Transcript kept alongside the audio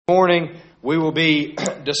Morning we will be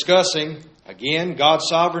discussing, again, God's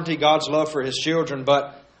sovereignty, God's love for His children,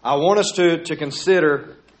 but I want us to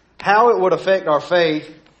consider how it would affect our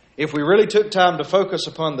faith if we really took time to focus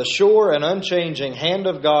upon the sure and unchanging hand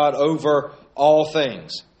of God over all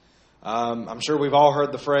things. I'm sure we've all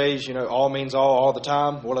heard the phrase, all means all the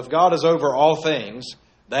time. Well, if God is over all things,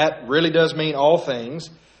 that really does mean all things.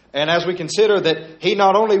 And as we consider that He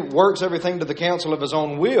not only works everything to the counsel of His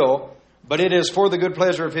own will, but it is for the good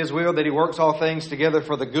pleasure of His will that He works all things together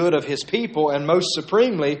for the good of His people. And most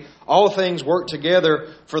supremely, all things work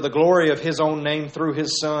together for the glory of His own name through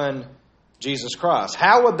His Son, Jesus Christ.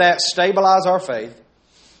 How would that stabilize our faith?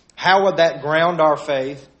 How would that ground our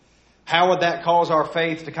faith? How would that cause our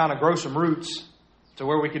faith to kind of grow some roots to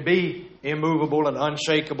where we could be immovable and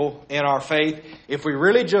unshakable in our faith if we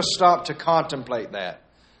really just stop to contemplate that?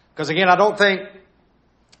 Because again, I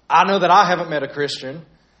know that I haven't met a Christian.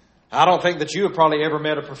 I don't think that you have probably ever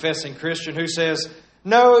met a professing Christian who says,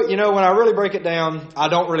 no, when I really break it down, I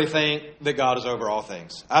don't really think that God is over all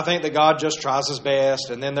things. I think that God just tries His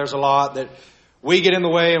best, and then there's a lot that we get in the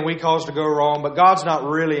way and we cause to go wrong, but God's not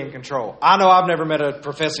really in control. I know I've never met a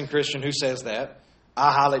professing Christian who says that.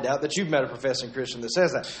 I highly doubt that you've met a professing Christian that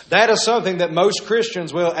says that. That is something that most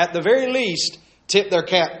Christians will, at the very least, tip their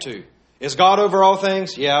cap to. Is God over all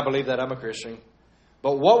things? Yeah, I believe that. I'm a Christian.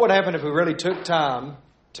 But what would happen if we really took time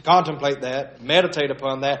to contemplate that, meditate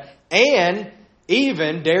upon that, and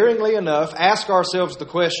even, daringly enough, ask ourselves the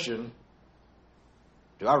question,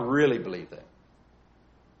 do I really believe that?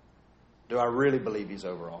 Do I really believe He's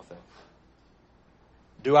over all things?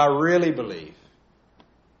 Do I really believe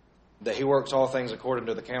that He works all things according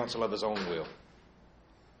to the counsel of His own will?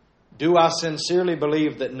 Do I sincerely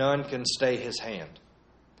believe that none can stay His hand?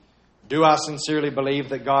 Do I sincerely believe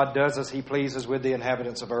that God does as He pleases with the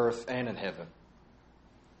inhabitants of earth and in heaven?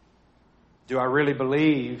 Do I really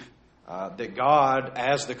believe that God,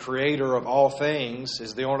 as the creator of all things,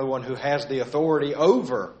 is the only one who has the authority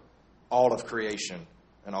over all of creation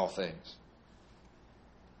and all things?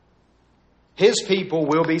 His people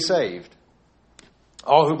will be saved.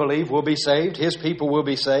 All who believe will be saved. His people will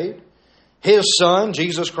be saved. His Son,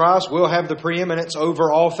 Jesus Christ, will have the preeminence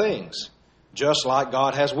over all things, just like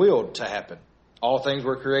God has willed to happen. All things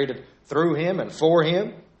were created through Him and for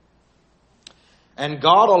Him. And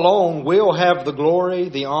God alone will have the glory,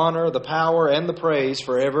 the honor, the power, and the praise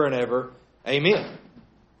forever and ever. Amen.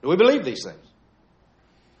 Do we believe these things?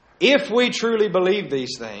 If we truly believe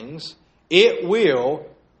these things, it will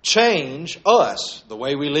change us, the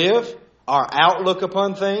way we live, our outlook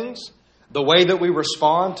upon things, the way that we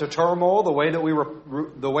respond to turmoil, the way that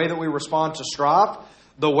we respond to strife,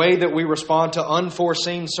 the way that we respond to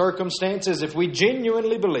unforeseen circumstances. If we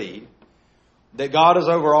genuinely believe that God is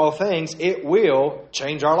over all things, it will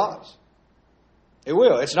change our lives. It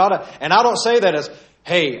will. It's not and I don't say that as,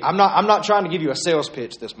 hey, I'm not trying to give you a sales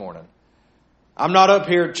pitch this morning. I'm not up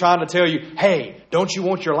here trying to tell you, hey, don't you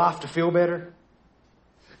want your life to feel better?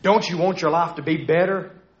 Don't you want your life to be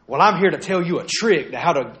better? Well, I'm here to tell you a trick to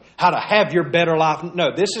how to have your better life.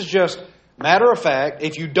 No, this is just matter of fact.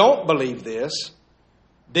 If you don't believe this,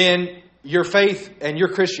 then your faith and your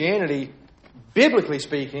Christianity, biblically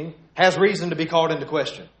speaking, has reason to be called into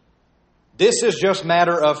question. This is just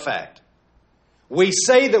matter of fact. We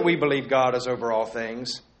say that we believe God is over all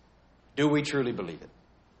things. Do we truly believe it?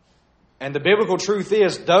 And the biblical truth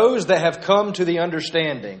is, those that have come to the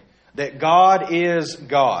understanding that God is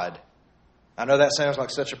God. I know that sounds like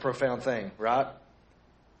such a profound thing, right?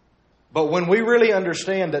 But when we really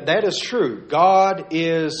understand that that is true, God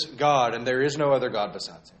is God and there is no other God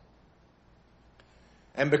besides Him.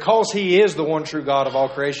 And because He is the one true God of all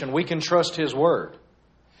creation, we can trust His Word.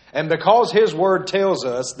 And because His Word tells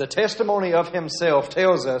us, the testimony of Himself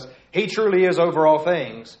tells us He truly is over all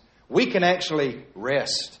things, we can actually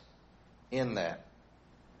rest in that.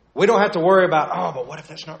 We don't have to worry about, but what if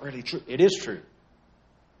that's not really true? It is true.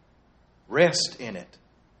 Rest in it.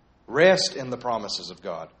 Rest in the promises of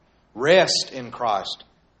God. Rest in Christ,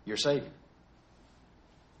 your Savior.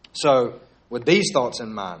 So, with these thoughts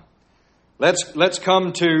in mind, let's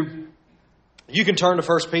come to, you can turn to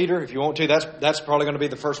 1 Peter if you want to. That's probably going to be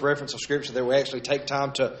the first reference of Scripture that we actually take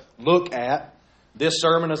time to look at. This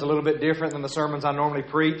sermon is a little bit different than the sermons I normally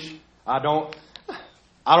preach. I don't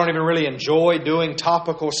even really enjoy doing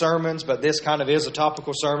topical sermons, but this kind of is a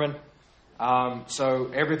topical sermon. So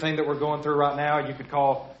everything that we're going through right now, you could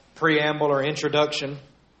call preamble or introduction.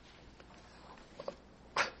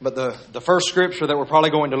 But the first scripture that we're probably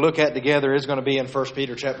going to look at together is going to be in 1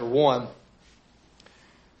 Peter chapter 1.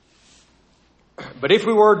 But if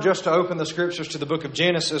we were just to open the scriptures to the book of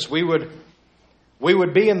Genesis, we would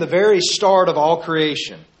be in the very start of all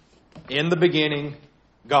creation. In the beginning,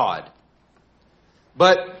 God.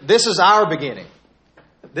 But this is our beginning.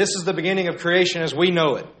 This is the beginning of creation as we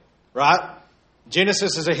know it, right?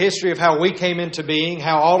 Genesis is a history of how we came into being,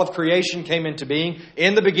 how all of creation came into being.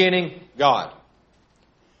 In the beginning, God.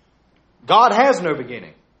 God has no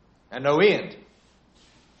beginning and no end.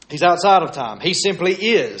 He's outside of time. He simply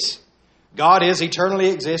is. God is eternally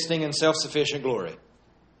existing in self-sufficient glory.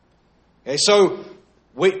 Okay, so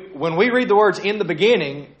when we read the words in the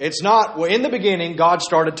beginning, it's not, well, in the beginning God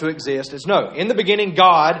started to exist. It's no, in the beginning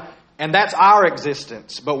God, and that's our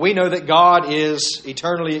existence. But we know that God is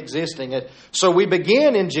eternally existing. So we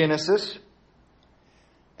begin in Genesis,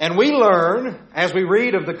 and we learn, as we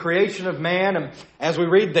read of the creation of man, and as we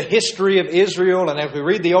read the history of Israel, and as we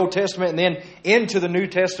read the Old Testament, and then into the New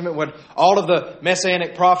Testament, when all of the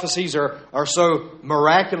Messianic prophecies are so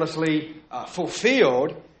miraculously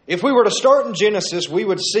fulfilled. If we were to start in Genesis, we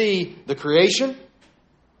would see the creation,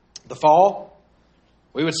 the fall.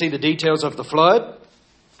 We would see the details of the flood.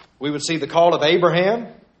 We would see the call of Abraham.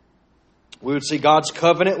 We would see God's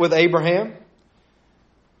covenant with Abraham.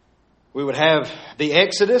 We would have the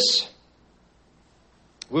Exodus.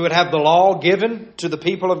 We would have the law given to the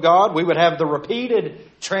people of God. We would have the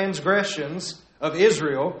repeated transgressions of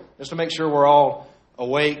Israel, just to make sure we're all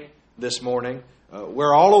awake this morning.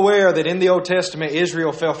 We're all aware that in the Old Testament,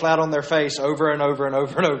 Israel fell flat on their face over and over and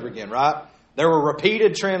over and over again, right? There were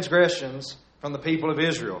repeated transgressions from the people of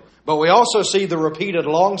Israel. But we also see the repeated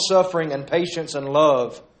long-suffering and patience and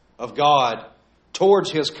love of God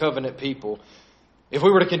towards His covenant people. If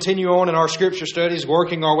we were to continue on in our Scripture studies,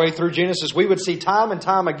 working our way through Genesis, we would see time and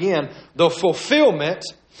time again the fulfillment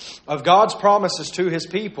of God's promises to His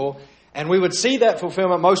people. And we would see that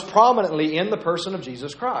fulfillment most prominently in the person of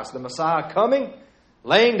Jesus Christ, the Messiah coming,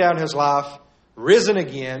 laying down His life, risen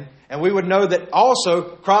again. And we would know that also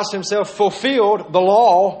Christ Himself fulfilled the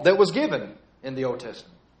law that was given in the Old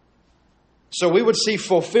Testament. So we would see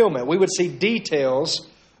fulfillment. We would see details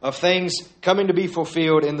of things coming to be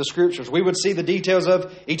fulfilled in the Scriptures. We would see the details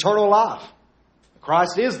of eternal life.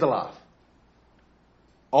 Christ is the life.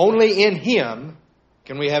 Only in Him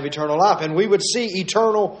can we have eternal life. And we would see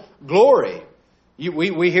eternal glory.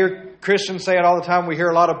 We hear Christians say it all the time. We hear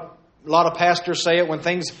a lot of pastors say it when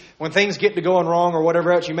things get to going wrong or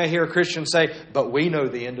whatever else. You may hear a Christian say, but we know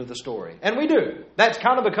the end of the story. And we do. That's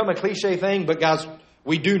kind of become a cliche thing, but guys,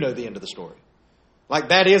 we do know the end of the story. Like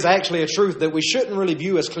that is actually a truth that we shouldn't really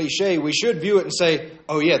view as cliche. We should view it and say,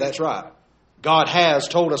 oh yeah, that's right. God has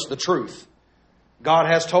told us the truth. God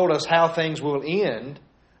has told us how things will end,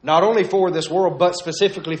 not only for this world, but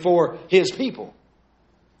specifically for His people.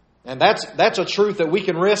 And that's a truth that we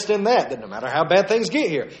can rest in that no matter how bad things get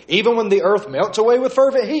here, even when the earth melts away with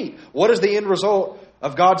fervent heat, what is the end result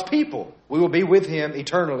of God's people? We will be with Him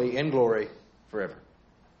eternally in glory forever.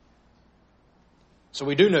 So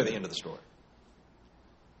we do know the end of the story.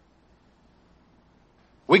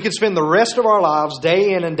 We could spend the rest of our lives,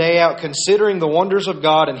 day in and day out, considering the wonders of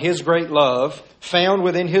God and His great love found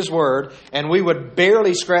within His Word, and we would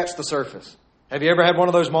barely scratch the surface. Have you ever had one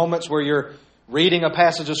of those moments where you're reading a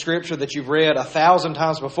passage of Scripture that you've read 1,000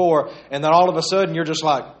 times before, and then all of a sudden you're just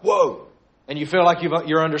like, whoa, and you feel like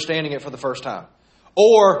you're understanding it for the first time?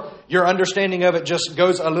 Or your understanding of it just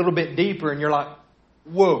goes a little bit deeper, and you're like,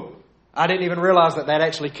 whoa, I didn't even realize that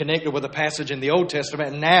actually connected with a passage in the Old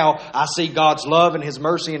Testament, and now I see God's love and His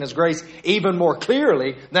mercy and His grace even more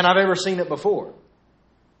clearly than I've ever seen it before.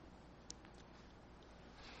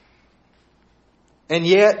 And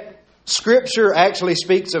yet, Scripture actually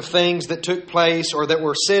speaks of things that took place or that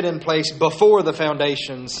were set in place before the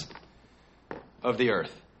foundations of the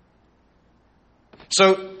earth.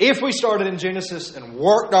 So, if we started in Genesis and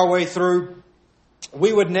worked our way through,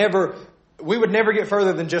 we would never get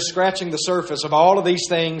further than just scratching the surface of all of these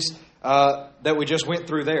things that we just went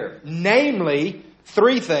through there. Namely,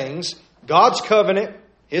 three things: God's covenant,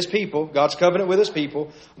 His people, God's covenant with His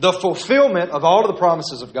people, the fulfillment of all of the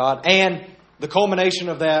promises of God, and the culmination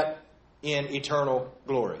of that in eternal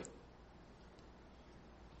glory.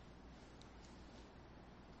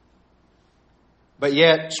 But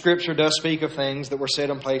yet, Scripture does speak of things that were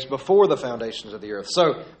set in place before the foundations of the earth.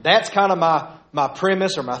 So that's kind of my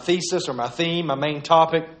premise or my thesis or my theme, my main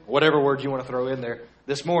topic, whatever word you want to throw in there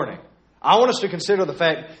this morning. I want us to consider the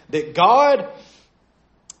fact that God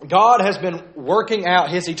has been working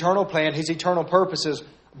out His eternal plan, His eternal purposes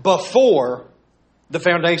before the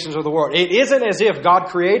foundations of the world. It isn't as if God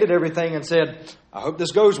created everything and said, I hope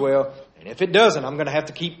this goes well, and if it doesn't, I'm going to have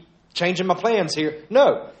to keep changing my plans here.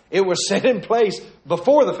 No, it was set in place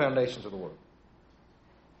before the foundations of the world.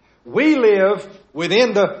 We live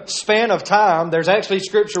within the span of time. There's actually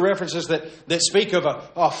Scripture references that speak of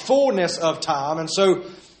a fullness of time. And so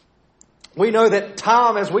we know that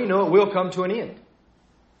time as we know it will come to an end.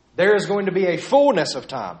 There is going to be a fullness of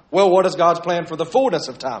time. Well, what is God's plan for the fullness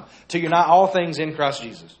of time? To unite all things in Christ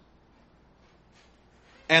Jesus.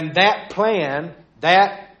 And that plan,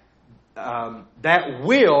 that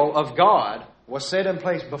will of God was set in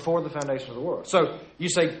place before the foundation of the world. So you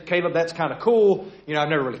say, Caleb, that's kind of cool. I've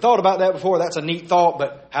never really thought about that before. That's a neat thought,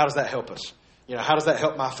 but how does that help us? How does that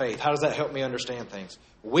help my faith? How does that help me understand things?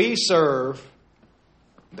 We serve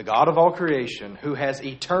the God of all creation who has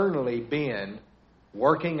eternally been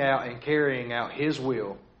working out and carrying out His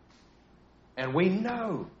will. And we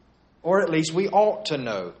know, or at least we ought to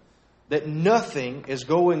know, that nothing is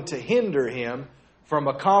going to hinder Him from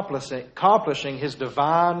accomplishing His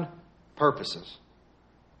divine purposes.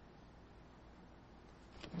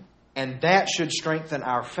 And that should strengthen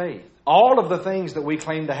our faith. All of the things that we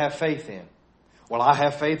claim to have faith in. Well, I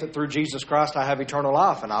have faith that through Jesus Christ I have eternal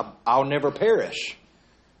life and I'll never perish.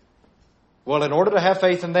 Well, in order to have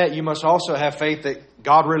faith in that, you must also have faith that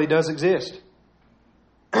God really does exist.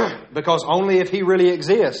 Because only if He really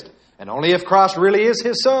exists, and only if Christ really is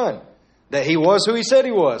His Son, that He was who He said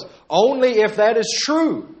He was, only if that is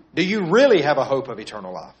true, do you really have a hope of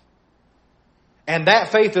eternal life. And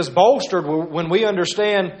that faith is bolstered when we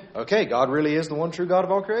understand, okay, God really is the one true God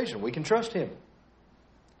of all creation. We can trust Him.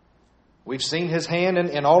 We've seen His hand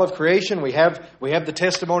in all of creation. We have the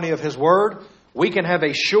testimony of His Word. We can have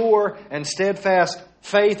a sure and steadfast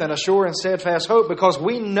faith and a sure and steadfast hope because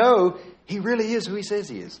we know He really is who He says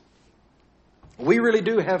He is. We really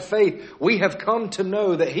do have faith. We have come to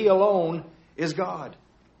know that He alone is God.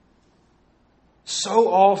 So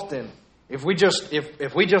often, if we just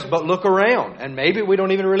but look around, and maybe we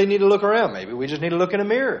don't even really need to look around, maybe we just need to look in a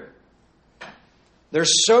mirror.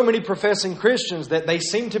 There's so many professing Christians that they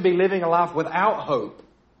seem to be living a life without hope.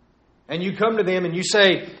 And you come to them and you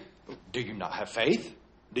say, do you not have faith?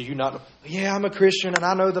 Do you not? Yeah, I'm a Christian and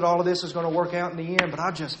I know that all of this is going to work out in the end, but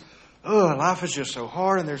life is just so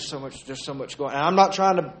hard and there's so much going on. And I'm not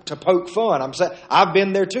trying to poke fun. I'm saying I've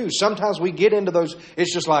been there too. Sometimes we get into those,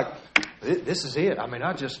 it's just like, this is it. I mean,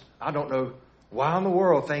 I don't know why in the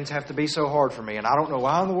world things have to be so hard for me. And I don't know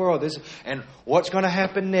why in the world and what's going to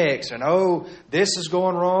happen next. And this is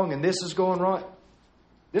going wrong and this is going right.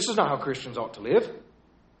 This is not how Christians ought to live.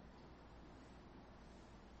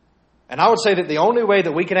 And I would say that the only way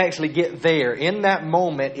that we can actually get there in that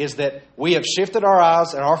moment is that we have shifted our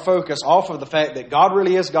eyes and our focus off of the fact that God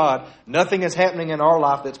really is God. Nothing is happening in our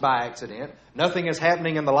life that's by accident. Nothing is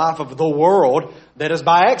happening in the life of the world that is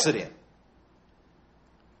by accident.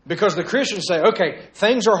 Because the Christians say, okay,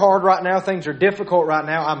 things are hard right now. Things are difficult right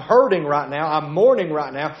now. I'm hurting right now. I'm mourning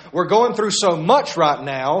right now. We're going through so much right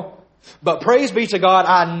now. But praise be to God,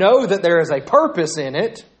 I know that there is a purpose in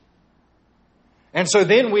it. And so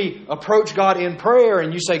then we approach God in prayer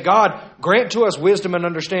and you say, God, grant to us wisdom and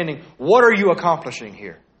understanding. What are you accomplishing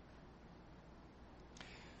here?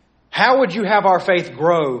 How would you have our faith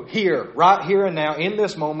grow here, right here and now, in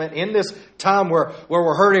this moment, in this time where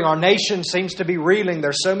we're hurting? Our nation seems to be reeling.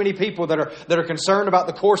 There's so many people that are concerned about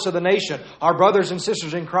the course of the nation. Our brothers and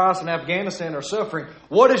sisters in Christ in Afghanistan are suffering.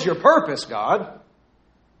 What is your purpose, God?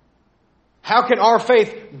 How can our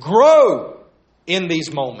faith grow in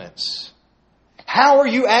these moments? How are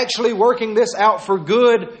you actually working this out for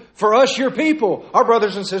good for us, your people? Our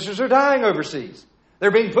brothers and sisters are dying overseas.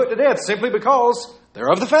 They're being put to death simply because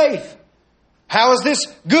they're of the faith. How is this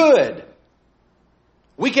good?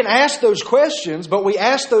 We can ask those questions, but we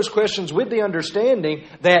ask those questions with the understanding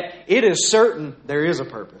that it is certain there is a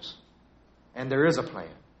purpose and there is a plan.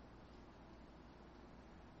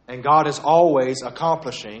 And God is always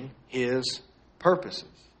accomplishing His purposes.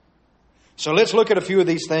 So let's look at a few of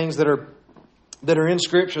these things that are in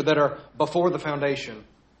Scripture that are before the foundation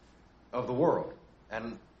of the world.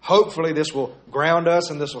 And hopefully this will ground us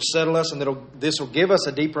and this will settle us and this will give us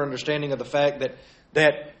a deeper understanding of the fact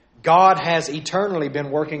that God has eternally been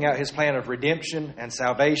working out His plan of redemption and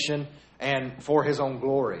salvation and for His own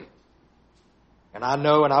glory. And I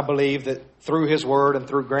know and I believe that through His Word and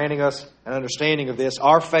through granting us an understanding of this,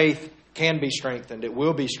 our faith can be strengthened. It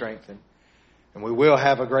will be strengthened. And we will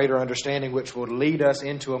have a greater understanding which will lead us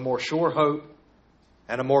into a more sure hope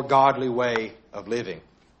and a more godly way of living.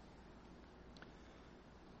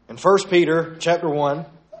 In 1 Peter chapter 1,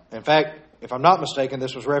 in fact, if I'm not mistaken,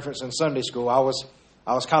 this was referenced in Sunday school. I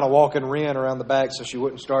was kind of walking Ren around the back so she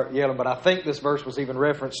wouldn't start yelling, but I think this verse was even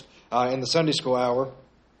referenced in the Sunday school hour.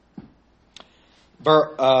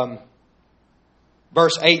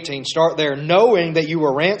 Verse 18, start there. Knowing that you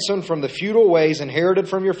were ransomed from the futile ways inherited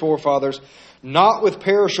from your forefathers, not with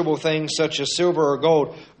perishable things such as silver or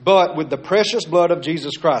gold, but with the precious blood of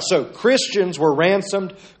Jesus Christ. So Christians were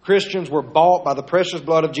ransomed. Christians were bought by the precious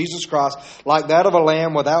blood of Jesus Christ, like that of a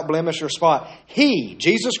lamb without blemish or spot. He,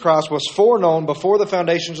 Jesus Christ, was foreknown before the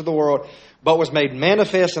foundations of the world, but was made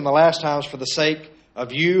manifest in the last times for the sake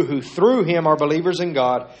of you who through Him are believers in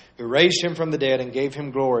God, who raised Him from the dead and gave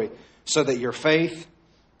Him glory, so that your faith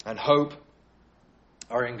and hope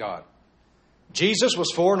are in God. Jesus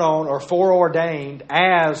was foreknown or foreordained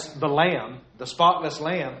as the Lamb, the spotless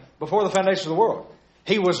Lamb, before the foundation of the world.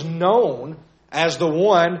 He was known as the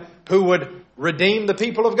one who would redeem the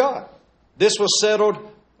people of God. This was settled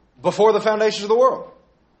before the foundation of the world.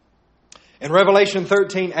 In Revelation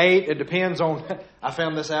 13:8, it depends on, I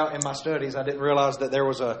found this out in my studies. I didn't realize that there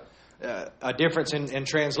was a difference in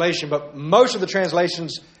translation, but most of the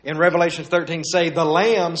translations in Revelation 13 say the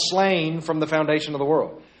Lamb slain from the foundation of the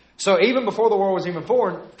world. So even before the world was even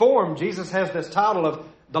formed, Jesus has this title of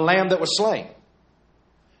the Lamb that was slain.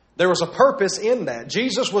 There was a purpose in that.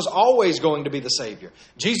 Jesus was always going to be the Savior.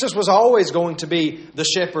 Jesus was always going to be the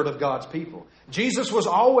shepherd of God's people. Jesus was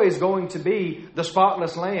always going to be the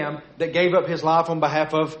spotless Lamb that gave up His life on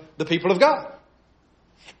behalf of the people of God.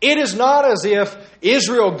 It is not as if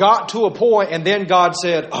Israel got to a point and then God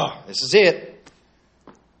said, oh, this is it.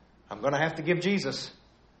 I'm going to have to give Jesus.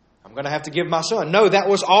 I'm going to have to give my son. No, that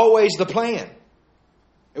was always the plan.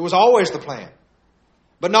 It was always the plan.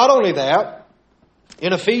 But not only that,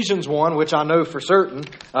 in Ephesians 1, which I know for certain,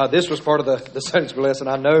 this was part of the Sunday school lesson.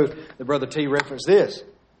 I know that Brother T referenced this.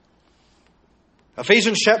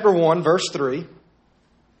 Ephesians chapter 1, verse 3.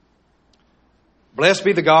 Blessed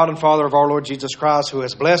be the God and Father of our Lord Jesus Christ, who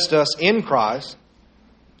has blessed us in Christ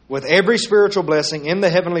with every spiritual blessing in the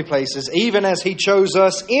heavenly places, even as He chose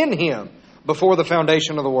us in Him before the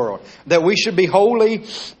foundation of the world, that we should be holy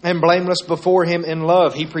and blameless before Him in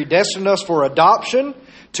love. He predestined us for adoption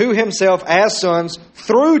to Himself as sons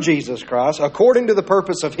through Jesus Christ, according to the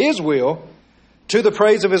purpose of His will, to the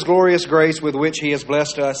praise of His glorious grace with which He has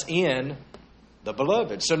blessed us in the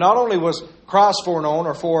beloved. So not only was Christ foreknown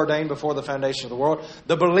or foreordained before the foundation of the world,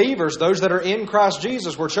 the believers, those that are in Christ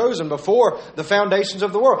Jesus, were chosen before the foundations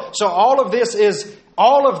of the world. So all of this is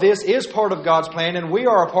part of God's plan, and we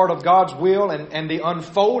are a part of God's will and the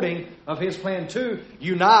unfolding of His plan to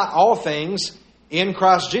unite all things in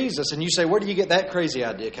Christ Jesus. And you say, where do you get that crazy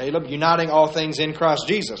idea, Caleb? Uniting all things in Christ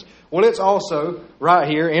Jesus. Well, it's also right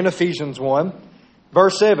here in Ephesians 1,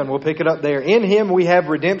 verse 7. We'll pick it up there. In Him we have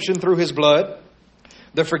redemption through His blood,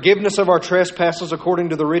 the forgiveness of our trespasses according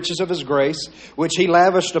to the riches of His grace, which He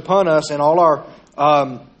lavished upon us in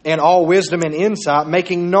all wisdom and insight,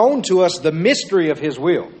 making known to us the mystery of His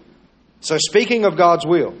will. So speaking of God's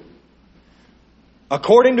will,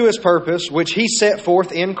 according to His purpose, which He set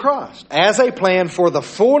forth in Christ, as a plan for the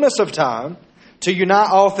fullness of time, to unite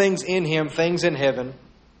all things in Him, things in heaven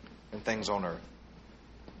and things on earth.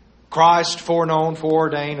 Christ, foreknown,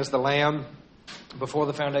 foreordained as the Lamb before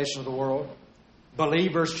the foundation of the world.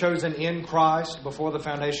 Believers chosen in Christ before the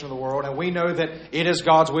foundation of the world. And we know that it is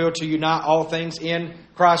God's will to unite all things in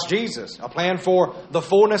Christ Jesus. A plan for the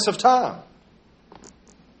fullness of time.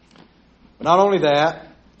 But not only that,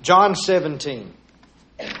 John 17.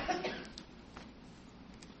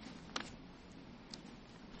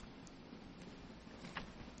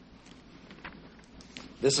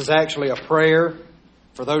 This is actually a prayer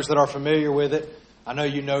for those that are familiar with it. I know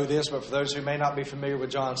you know this, but for those who may not be familiar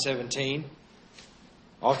with John 17,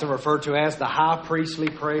 often referred to as the high priestly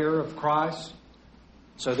prayer of Christ.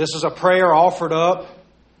 So this is a prayer offered up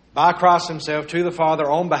by Christ Himself to the Father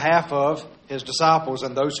on behalf of His disciples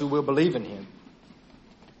and those who will believe in Him.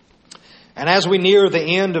 And as we near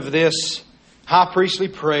the end of this high priestly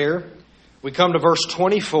prayer, we come to verse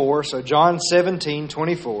 24. So John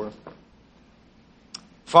 17:24.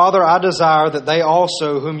 Father, I desire that they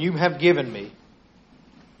also whom You have given Me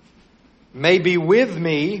may be with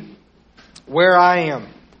Me where I am,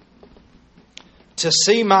 to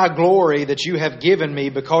see My glory that You have given Me,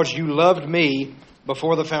 because You loved Me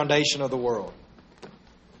before the foundation of the world.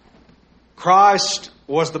 Christ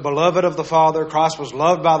was the beloved of the Father. Christ was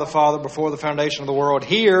loved by the Father before the foundation of the world.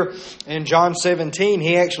 Here in John 17,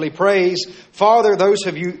 He actually prays, Father, those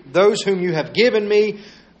whom You have given Me,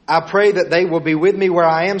 I pray that they will be with Me where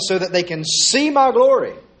I am, so that they can see My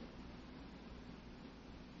glory.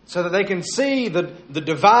 So that they can see the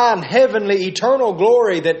divine, heavenly, eternal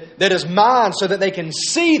glory that is mine, so that they can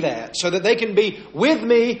see that, so that they can be with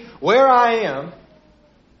Me where I am,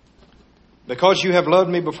 Because you have loved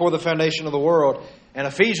me before the foundation of the world. And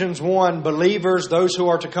Ephesians 1, believers, those who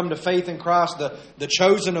are to come to faith in Christ, the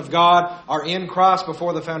chosen of God, are in Christ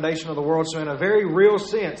before the foundation of the world. So in a very real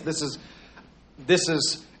sense, this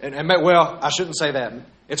is, well, I shouldn't say that.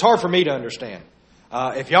 It's hard for me to understand.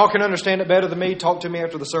 If y'all can understand it better than me, talk to me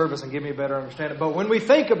after the service and give me a better understanding. But when we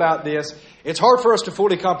think about this, it's hard for us to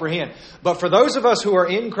fully comprehend. But for those of us who are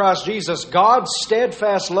in Christ Jesus, God's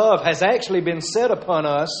steadfast love has actually been set upon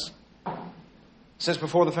us since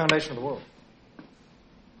before the foundation of the world.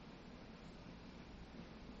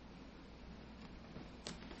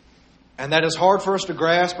 And that is hard for us to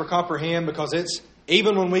grasp or comprehend, because it's,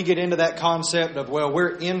 even when we get into that concept of, well,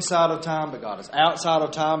 we're inside of time, but God is outside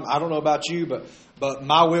of time. I don't know about you, but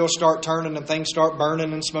my wheels start turning and things start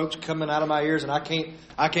burning and smoke's coming out of my ears, and I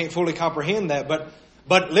can't fully comprehend that.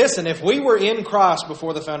 But listen, if we were in Christ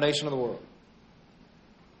before the foundation of the world,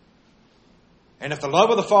 and if the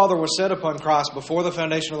love of the Father was set upon Christ before the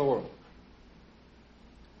foundation of the world,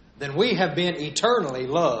 then we have been eternally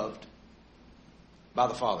loved by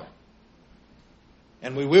the Father.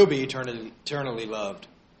 And we will be eternally loved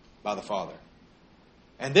by the Father.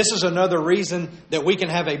 And this is another reason that we can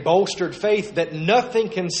have a bolstered faith that nothing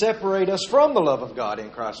can separate us from the love of God in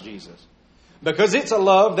Christ Jesus. Because it's a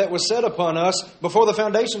love that was set upon us before the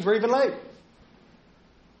foundations were even laid.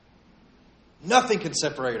 Nothing can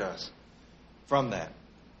separate us from that.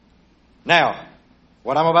 Now,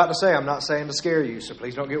 what I'm about to say, I'm not saying to scare you, so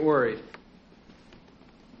please don't get worried.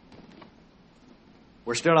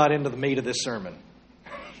 We're still not into the meat of this sermon.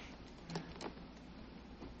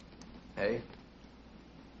 Hey,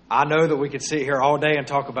 I know that we could sit here all day and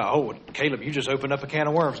talk about, oh, Caleb, you just opened up a can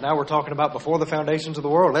of worms. Now we're talking about before the foundations of the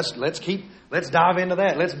world. Let's dive into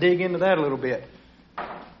that. Let's dig into that a little bit.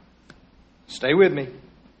 Stay with me.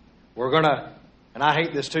 We're gonna, and I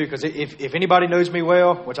hate this too, because if anybody knows me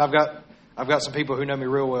well, which I've got some people who know me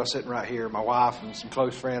real well sitting right here, my wife and some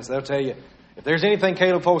close friends, they'll tell you, if there's anything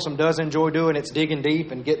Caleb Folsom does enjoy doing, it's digging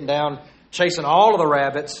deep and getting down, chasing all of the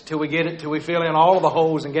rabbits till we fill in all of the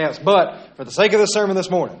holes and gaps. But for the sake of this sermon this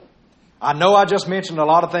morning, I know I just mentioned a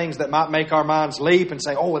lot of things that might make our minds leap and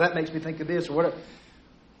say, oh, well, that makes me think of this or whatever.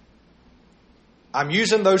 I'm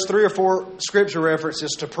using those 3 or 4 scripture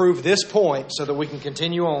references to prove this point so that we can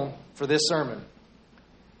continue on for this sermon.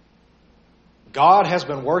 God has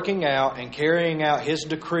been working out and carrying out His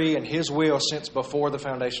decree and His will since before the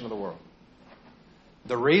foundation of the world.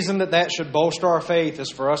 The reason that should bolster our faith is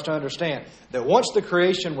for us to understand that once the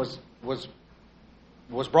creation was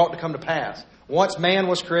brought to come to pass, once man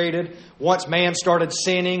was created, once man started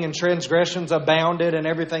sinning and transgressions abounded and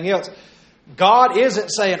everything else, God isn't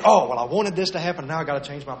saying, oh, well, I wanted this to happen, now I got to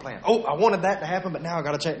change my plan. Oh, I wanted that to happen, but now I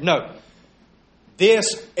got to change. No.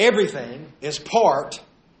 Everything is part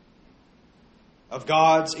of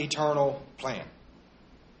God's eternal plan.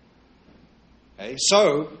 Okay,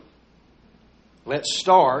 so let's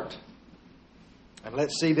start, and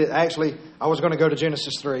let's see that. Actually, I was going to go to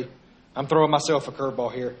Genesis 3. I'm throwing myself a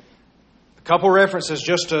curveball here. A couple references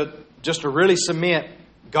just to really cement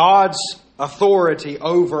God's authority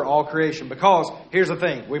over all creation. Because here's the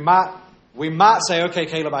thing: we might say, okay,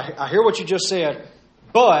 Caleb, I hear what you just said,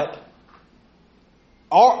 but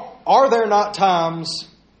are there not times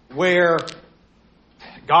where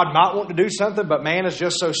God might want to do something, but man is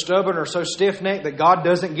just so stubborn or so stiff-necked that God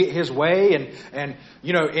doesn't get His way? And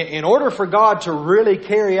you know, in order for God to really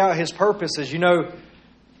carry out His purposes, you know,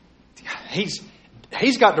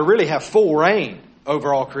 He's got to really have full reign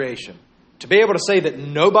over all creation. To be able to say that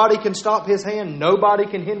nobody can stop His hand, nobody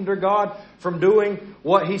can hinder God from doing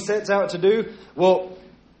what He sets out to do. Well,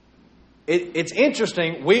 it's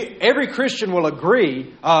interesting. Every Christian will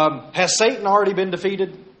agree. Has Satan already been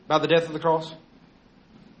defeated by the death of the cross?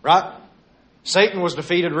 Right? Satan was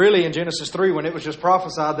defeated really in Genesis 3 when it was just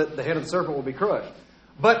prophesied that the head of the serpent will be crushed.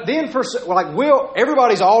 But then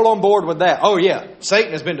everybody's all on board with that. Oh yeah,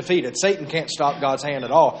 Satan has been defeated. Satan can't stop God's hand at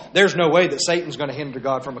all. There's no way that Satan's going to hinder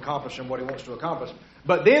God from accomplishing what he wants to accomplish.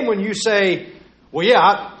 But then when you say, well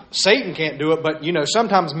yeah, Satan can't do it, but you know,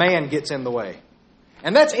 sometimes man gets in the way.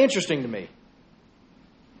 And that's interesting to me.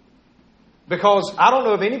 Because I don't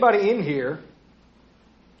know of anybody in here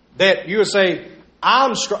that you would say,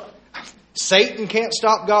 Satan can't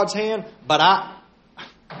stop God's hand, but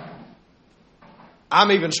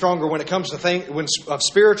I'm even stronger when it comes to of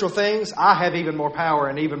spiritual things. I have even more power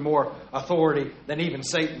and even more authority than even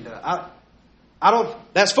Satan does.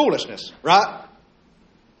 That's foolishness, right?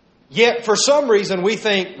 Yet for some reason we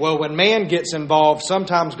think, well, when man gets involved,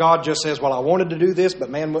 sometimes God just says, well, I wanted to do this,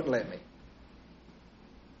 but man wouldn't let me.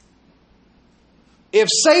 If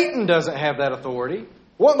Satan doesn't have that authority,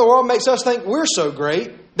 What in the world makes us think we're so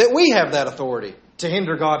great that we have that authority to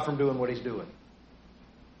hinder God from doing what He's doing?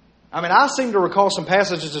 I mean, I seem to recall some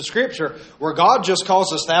passages of Scripture where God just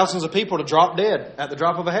causes thousands of people to drop dead at the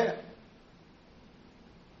drop of a hat.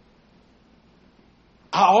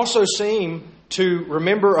 I also seem to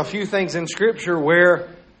remember a few things in Scripture where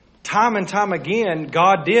time and time again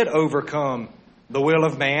God did overcome the will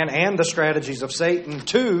of man and the strategies of Satan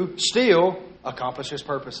to still accomplish His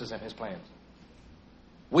purposes and His plans.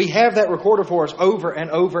 We have that recorded for us over and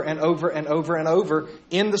over and over and over and over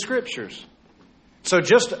in the Scriptures. So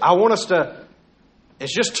I want us to,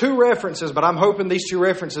 it's just two references, but I'm hoping these two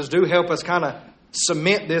references do help us kind of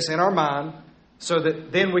cement this in our mind so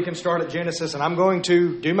that then we can start at Genesis. And I'm going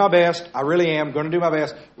to do my best, I really am going to do my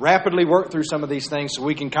best, rapidly work through some of these things so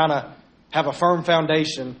we can kind of have a firm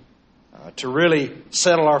foundation to really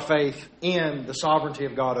settle our faith in the sovereignty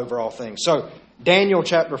of God over all things. So, Daniel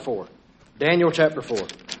chapter 4. Daniel chapter 4.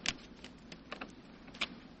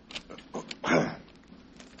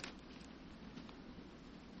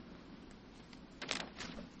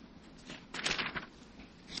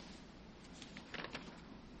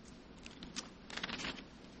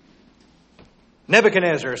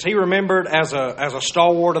 Nebuchadnezzar, is he remembered as a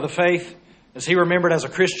stalwart of the faith? Is he remembered as a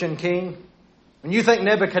Christian king? When you think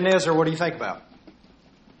Nebuchadnezzar, what do you think about?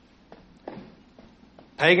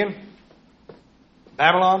 Pagan?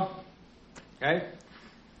 Babylon? Okay.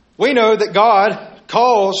 We know that God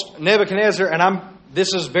caused Nebuchadnezzar, and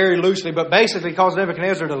this is very loosely, but basically caused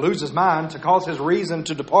Nebuchadnezzar to lose his mind, to cause his reason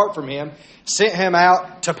to depart from him, sent him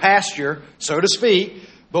out to pasture, so to speak.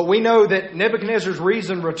 But we know that Nebuchadnezzar's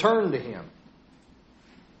reason returned to him.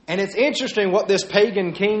 And it's interesting what this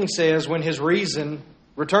pagan king says when his reason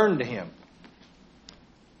returned to him.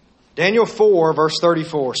 Daniel 4, verse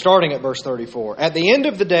 34, starting at verse 34. At the end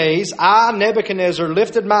of the days, I, Nebuchadnezzar,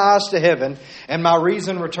 lifted my eyes to heaven, and my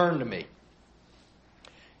reason returned to me.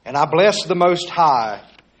 And I blessed the Most High,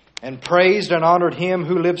 and praised and honored Him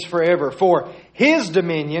who lives forever. For His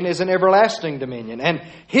dominion is an everlasting dominion, and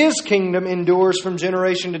His kingdom endures from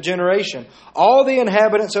generation to generation. All the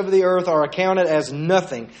inhabitants of the earth are accounted as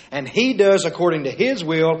nothing, and He does according to His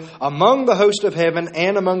will among the host of heaven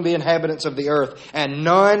and among the inhabitants of the earth. And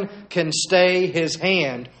none can stay His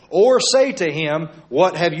hand or say to Him,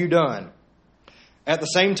 what have you done? At the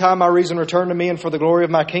same time, my reason returned to me, and for the glory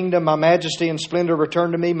of my kingdom, my majesty and splendor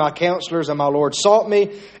returned to me. My counselors and my Lord sought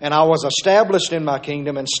me, and I was established in my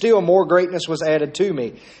kingdom, and still more greatness was added to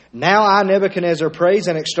me. Now I, Nebuchadnezzar, praise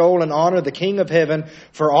and extol and honor the King of heaven,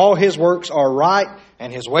 for all His works are right,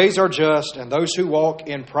 and His ways are just, and those who walk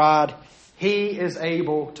in pride, He is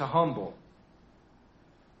able to humble.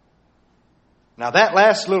 Now that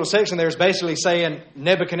last little section there is basically saying,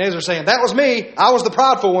 Nebuchadnezzar saying, that was me. I was the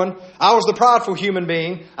prideful one. I was the prideful human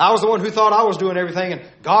being. I was the one who thought I was doing everything, and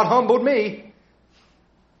God humbled me.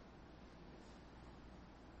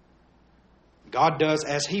 God does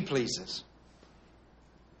as He pleases.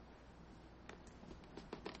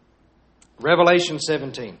 Revelation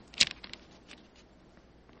 17.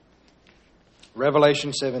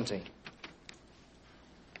 Revelation 17.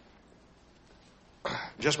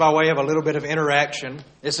 Just by way of a little bit of interaction.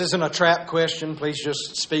 This isn't a trap question. Please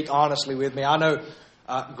just speak honestly with me. I know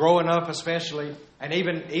growing up especially, and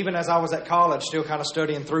even as I was at college still kind of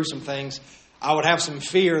studying through some things, I would have some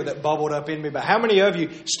fear that bubbled up in me. But how many of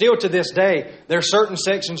you, still to this day, there are certain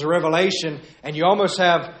sections of Revelation and you almost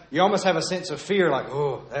have a sense of fear, like,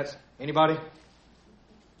 oh, that's anybody?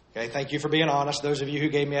 Okay, thank you for being honest. Those of you who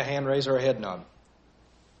gave me a hand raise or a head nod.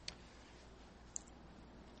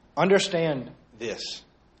 Understand this.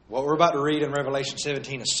 What we're about to read in Revelation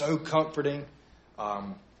 17 is so comforting,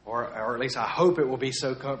 or at least I hope it will be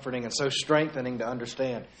so comforting and so strengthening to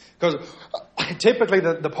understand. Because typically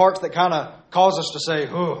the parts that kind of cause us to say,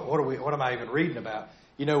 oh, what am I even reading about?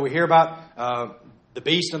 You know, we hear about the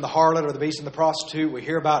beast and the harlot, or the beast and the prostitute. We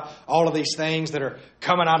hear about all of these things that are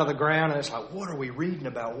coming out of the ground, and it's like, what are we reading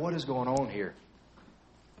about? What is going on here?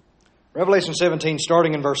 Revelation 17,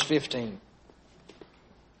 starting in verse 15.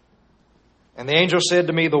 And the angel said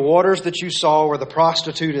to me, the waters that you saw where the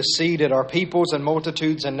prostitute is seated are peoples and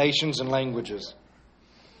multitudes and nations and languages.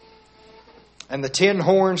 And the 10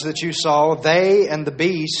 horns that you saw, they and the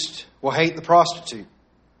beast will hate the prostitute.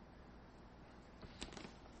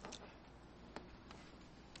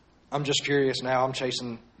 I'm just curious now.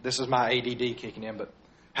 This is my ADD kicking in. But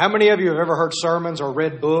how many of you have ever heard sermons or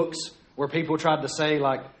read books where people tried to say,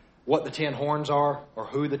 like, what the 10 horns are or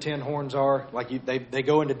who the 10 horns are? Like they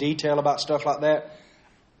go into detail about stuff like that.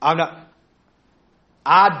 I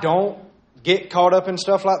don't get caught up in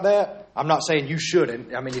stuff like that. I'm not saying you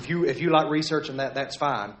shouldn't. I mean, if you like researching that, that's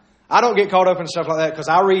fine. I don't get caught up in stuff like that because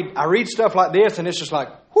I read stuff like this and it's just like,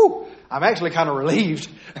 whew, I'm actually kind of relieved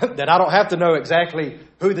that I don't have to know exactly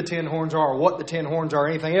who the 10 horns are or what the 10 horns are or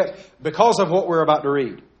anything else because of what we're about to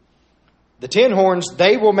read. The 10 horns,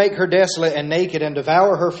 they will make her desolate and naked and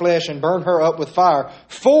devour her flesh and burn her up with fire.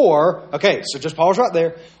 Okay, so just pause right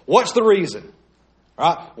there. What's the reason?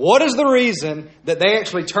 All right, what is the reason that they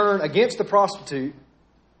actually turn against the prostitute?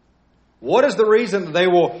 What is the reason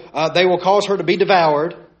that they will cause her to be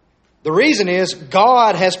devoured? The reason is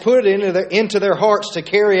God has put it into their hearts to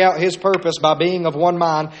carry out His purpose by being of one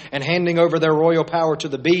mind and handing over their royal power to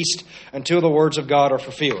the beast until the words of God are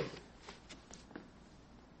fulfilled.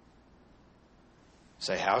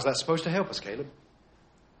 Say, how is that supposed to help us, Caleb?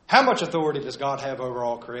 How much authority does God have over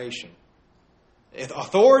all creation?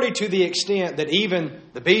 Authority to the extent that even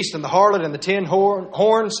the beast and the harlot and the 10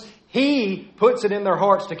 horns, He puts it in their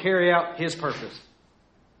hearts to carry out His purpose.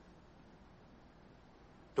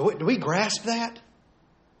 Do we grasp that?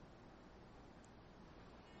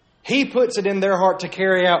 He puts it in their heart to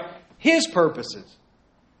carry out His purposes.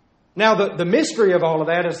 Now, the mystery of all of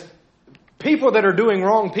that is people that are doing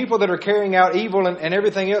wrong, people that are carrying out evil and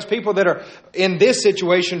everything else, people that are in this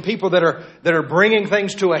situation, people that are bringing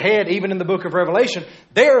things to a head, even in the book of Revelation,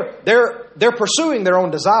 they're pursuing their own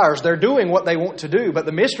desires. They're doing what they want to do. But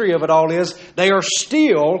the mystery of it all is they are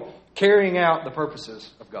still carrying out the purposes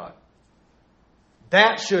of God.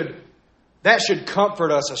 That should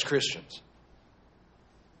comfort us as Christians.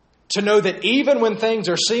 To know that even when things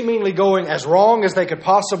are seemingly going as wrong as they could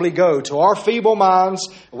possibly go, to our feeble minds,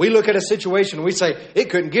 we look at a situation and we say, it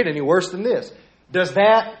couldn't get any worse than this. Does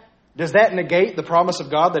that negate the promise of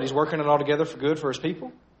God that He's working it all together for good for His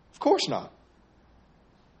people? Of course not.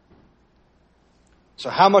 So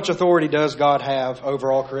how much authority does God have over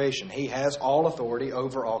all creation? He has all authority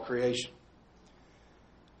over all creation.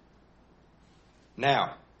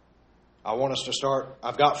 Now, I want us to start.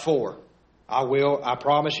 I've got 4. I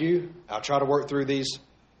promise you, I'll try to work through these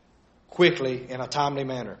quickly in a timely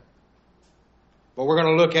manner. But we're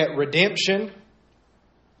going to look at redemption.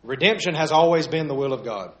 Redemption has always been the will of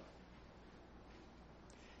God.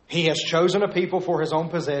 He has chosen a people for His own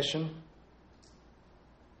possession.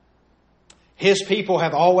 His people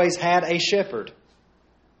have always had a shepherd.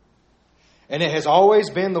 And it has always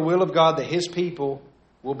been the will of God that His people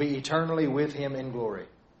will be eternally with Him in glory.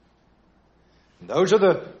 Those are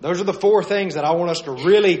the 4 things that I want us to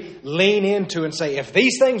really lean into and say, if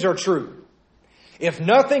these things are true, if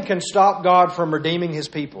nothing can stop God from redeeming His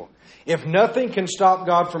people, if nothing can stop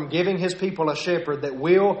God from giving His people a shepherd that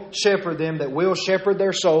will shepherd them, that will shepherd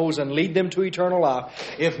their souls and lead them to eternal life,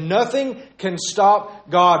 if nothing can stop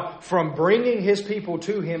God from bringing His people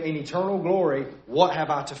to Him in eternal glory, what have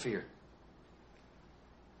I to fear?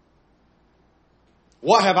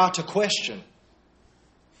 What have I to question?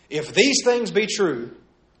 If these things be true,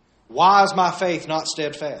 why is my faith not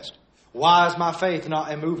steadfast? Why is my faith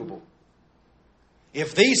not immovable?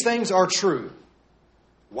 If these things are true,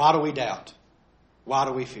 why do we doubt? Why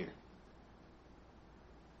do we fear?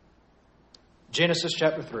 Genesis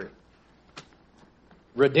chapter 3.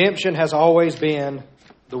 Redemption has always been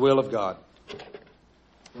the will of God.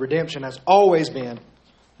 Redemption has always been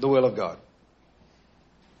the will of God.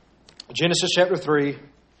 Genesis chapter 3.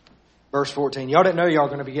 Verse 14. Y'all didn't know y'all were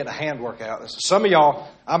going to be getting a hand workout. Some of y'all,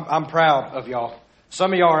 I'm proud of y'all.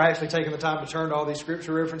 Some of y'all are actually taking the time to turn to all these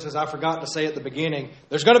scripture references. I forgot to say at the beginning,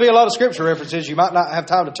 there's going to be a lot of scripture references. You might not have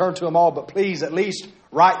time to turn to them all, but please at least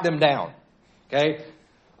write them down. Okay?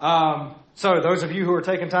 So those of you who are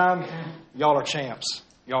taking time, y'all are champs.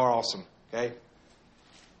 Y'all are awesome. Okay?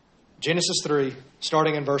 Genesis 3,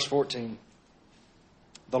 starting in verse 14.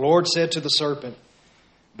 The Lord said to the serpent,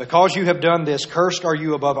 because you have done this, cursed are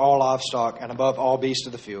you above all livestock and above all beasts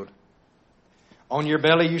of the field. On your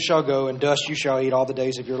belly you shall go, and dust you shall eat all the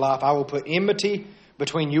days of your life. I will put enmity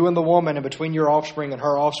between you and the woman, and between your offspring and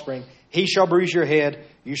her offspring. He shall bruise your head,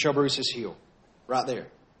 you shall bruise his heel. Right there.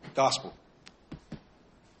 Gospel.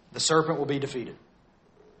 The serpent will be defeated.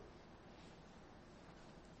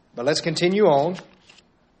 But let's continue on.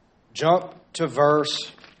 Jump to verse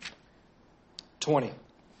 20.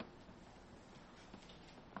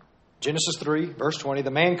 Genesis 3, verse 20. The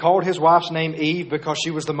man called his wife's name Eve because she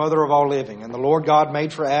was the mother of all living. And the Lord God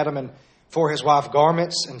made for Adam and for his wife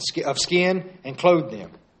garments of skin and clothed them.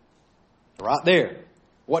 Right there.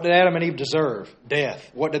 What did Adam and Eve deserve? Death.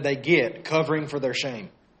 What did they get? Covering for their shame.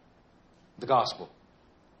 The gospel.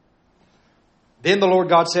 Then the Lord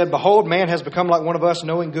God said, behold, man has become like one of us,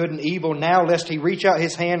 knowing good and evil. Now lest he reach out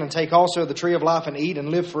his hand and take also the tree of life and eat and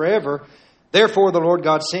live forever. Therefore the Lord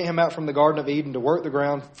God sent him out from the Garden of Eden to work the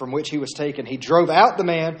ground from which he was taken. He drove out the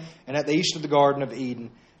man, and at the east of the Garden of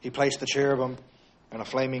Eden He placed the cherubim and a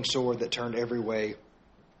flaming sword that turned every way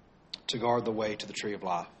to guard the way to the tree of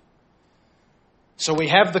life. So we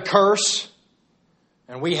have the curse,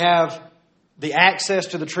 and we have the access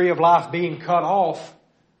to the tree of life being cut off.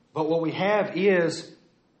 But what we have is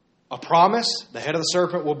a promise. The head of the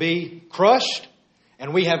serpent will be crushed.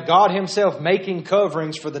 And we have God Himself making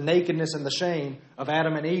coverings for the nakedness and the shame of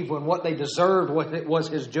Adam and Eve when what they deserved was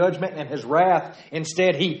His judgment and His wrath.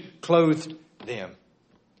 Instead, He clothed them.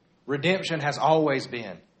 Redemption has always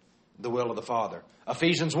been the will of the Father.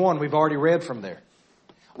 Ephesians 1, we've already read from there.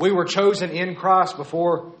 We were chosen in Christ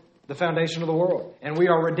before the foundation of the world. And we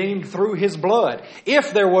are redeemed through His blood.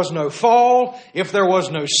 If there was no fall, if there was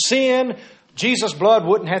no sin, Jesus' blood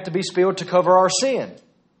wouldn't have to be spilled to cover our sin.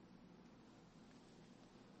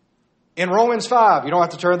 In Romans 5, you don't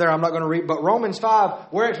have to turn there, I'm not going to read, but Romans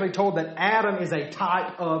 5, we're actually told that Adam is a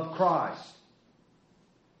type of Christ.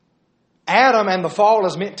 Adam and the fall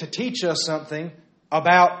is meant to teach us something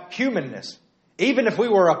about humanness. Even if we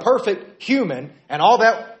were a perfect human and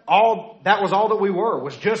that was all that we were,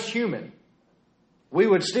 was just human, we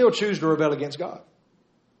would still choose to rebel against God.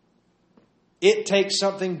 It takes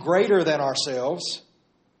something greater than ourselves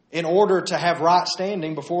in order to have right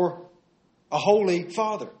standing before a holy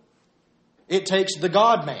Father. It takes the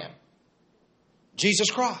God-man,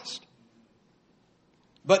 Jesus Christ.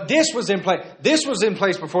 But this was in place. This was in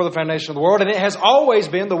place before the foundation of the world, and it has always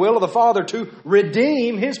been the will of the Father to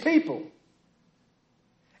redeem His people.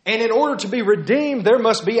 And in order to be redeemed, there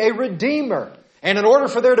must be a Redeemer. And in order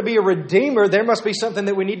for there to be a Redeemer, there must be something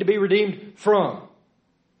that we need to be redeemed from.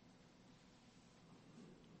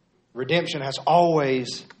 Redemption has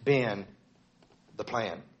always been the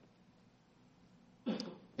plan.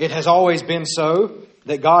 It has always been so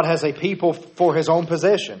that God has a people for His own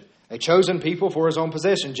possession. A chosen people for His own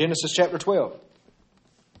possession. Genesis chapter 12.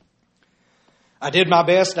 I did my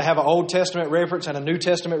best to have an Old Testament reference and a New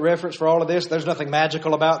Testament reference for all of this. There's nothing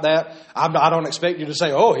magical about that. I don't expect you to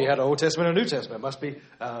say, oh, he had an Old Testament and a New Testament. Must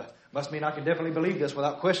mean I can definitely believe this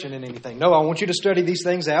without questioning anything. No, I want you to study these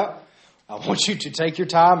things out. I want you to take your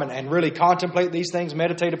time and really contemplate these things,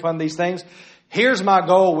 meditate upon these things. Here's my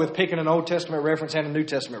goal with picking an Old Testament reference and a New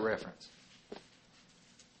Testament reference.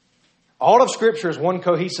 All of Scripture is one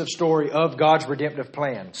cohesive story of God's redemptive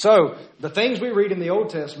plan. So, the things we read in the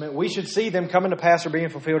Old Testament, we should see them coming to pass or being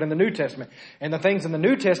fulfilled in the New Testament. And the things in the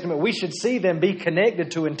New Testament, we should see them be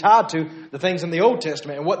connected to and tied to the things in the Old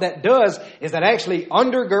Testament. And what that does is that actually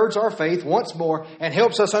undergirds our faith once more and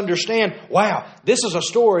helps us understand, wow, this is a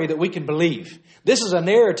story that we can believe. This is a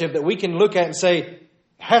narrative that we can look at and say, it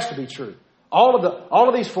has to be true. All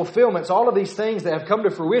of these fulfillments, all of these things that have come to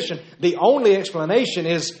fruition, the only explanation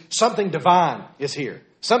is something divine is here.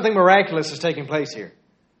 Something miraculous is taking place here.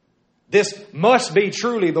 This must be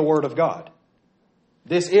truly the Word of God.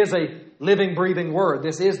 This is a living, breathing Word.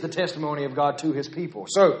 This is the testimony of God to His people.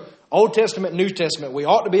 So, Old Testament, New Testament, we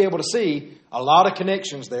ought to be able to see a lot of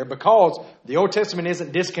connections there because the Old Testament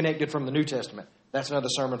isn't disconnected from the New Testament. That's another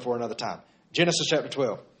sermon for another time. Genesis chapter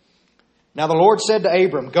 12. Now the Lord said to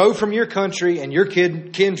Abram, go from your country and your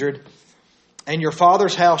kindred and your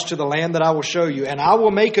father's house to the land that I will show you, and I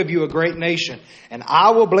will make of you a great nation, and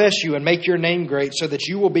I will bless you and make your name great so that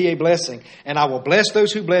you will be a blessing. And I will bless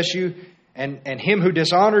those who bless you, and him who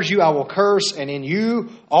dishonors you I will curse, and in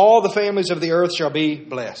you all the families of the earth shall be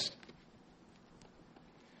blessed.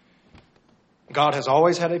 God has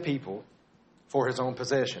always had a people for His own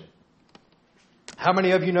possession. How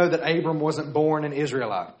many of you know that Abram wasn't born an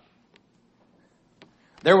Israelite?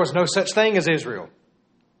 There was no such thing as Israel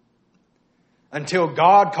until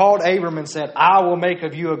God called Abram and said, I will make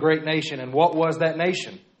of you a great nation. And what was that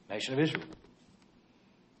nation? Nation of Israel.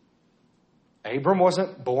 Abram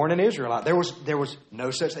wasn't born an Israelite. There was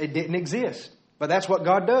no such, it didn't exist. But that's what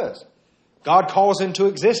God does. God calls into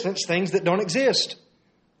existence things that don't exist.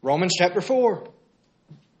 Romans chapter 4.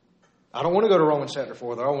 I don't want to go to Romans chapter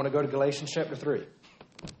 4 though. I want to go to Galatians chapter 3.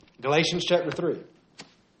 Galatians chapter 3.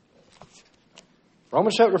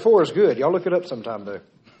 Romans chapter 4 is good. Y'all look it up sometime, though.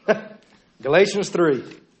 Galatians 3.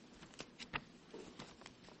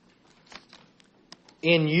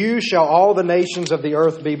 In you shall all the nations of the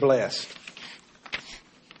earth be blessed.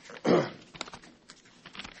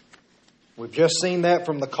 We've just seen that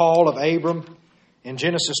from the call of Abram in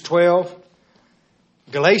Genesis 12.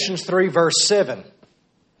 Galatians 3 verse 7.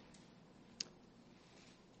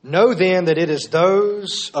 Know then that it is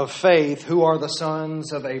those of faith who are the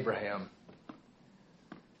sons of Abraham.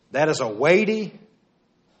 That is a weighty,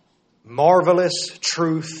 marvelous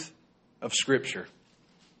truth of Scripture.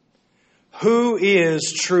 Who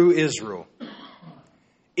is true Israel?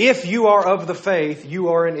 If you are of the faith, you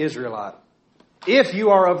are an Israelite. If you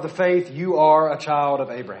are of the faith, you are a child of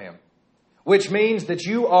Abraham, which means that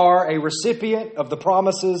you are a recipient of the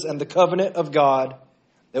promises and the covenant of God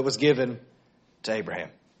that was given to Abraham.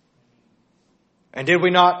 And did we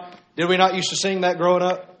not used to sing that growing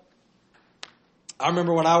up? I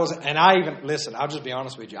remember when I'll just be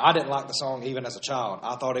honest with you, I didn't like the song even as a child.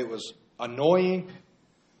 I thought it was annoying.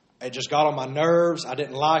 It just got on my nerves. I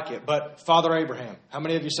didn't like it. But Father Abraham, how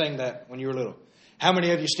many of you sang that when you were little? How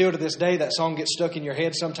many of you still to this day, that song gets stuck in your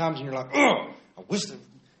head sometimes and you're like, oh, I wish it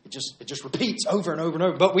just repeats over and over and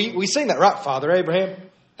over. But we sing that, right? Father Abraham,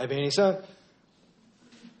 have you any son?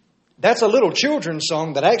 That's a little children's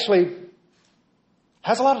song that actually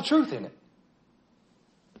has a lot of truth in it.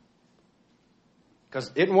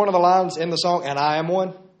 Because isn't one of the lines in the song, and I am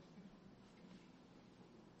one?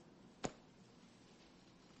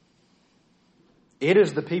 It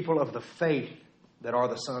is the people of the faith that are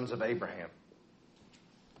the sons of Abraham.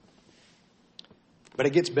 But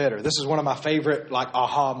it gets better. This is one of my favorite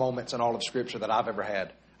aha moments in all of Scripture that I've ever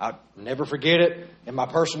had. I never forget it. In my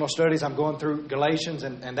personal studies, I'm going through Galatians,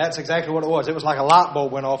 and that's exactly what it was. It was like a light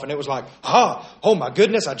bulb went off, and it was like, oh my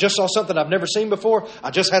goodness, I just saw something I've never seen before. I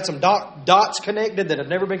just had some dots connected that have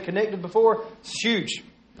never been connected before. It's huge.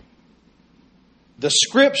 The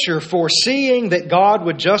Scripture, foreseeing that God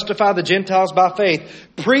would justify the Gentiles by faith,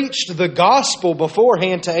 preached the gospel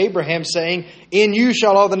beforehand to Abraham, saying, in you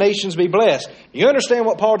shall all the nations be blessed. You understand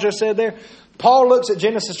what Paul just said there? Paul looks at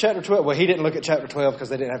Genesis chapter 12. Well, he didn't look at chapter 12 because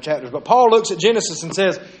they didn't have chapters. But Paul looks at Genesis and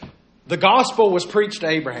says, the gospel was preached to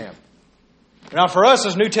Abraham. Now, for us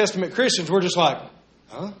as New Testament Christians, we're just like,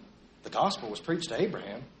 huh? The gospel was preached to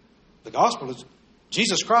Abraham? The gospel is...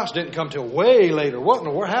 Jesus Christ didn't come till way later. What in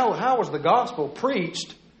the world? How was the gospel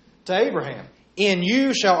preached to Abraham? In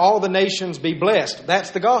you shall all the nations be blessed.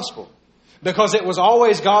 That's the gospel. Because it was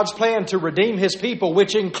always God's plan to redeem His people,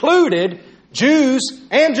 which included Jews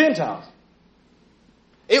and Gentiles.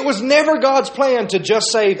 It was never God's plan to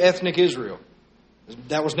just save ethnic Israel.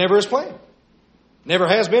 That was never His plan. Never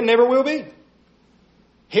has been, never will be.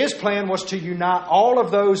 His plan was to unite all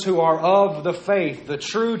of those who are of the faith, the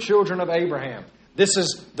true children of Abraham. This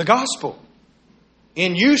is the gospel.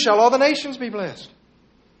 In you shall all the nations be blessed.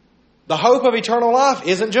 The hope of eternal life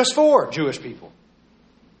isn't just for Jewish people.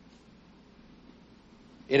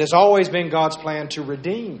 It has always been God's plan to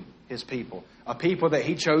redeem His people, a people that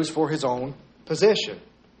He chose for His own possession.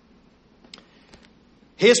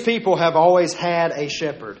 His people have always had a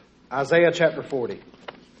shepherd. Isaiah chapter 40.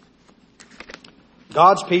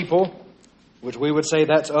 God's people, which we would say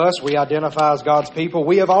that's us, we identify as God's people,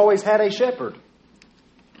 we have always had a shepherd.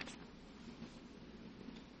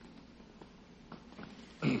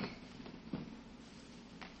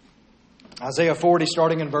 Isaiah 40,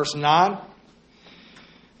 starting in verse 9.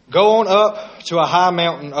 Go on up to a high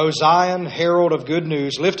mountain, O Zion, herald of good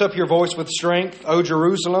news. Lift up your voice with strength, O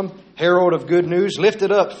Jerusalem, herald of good news. Lift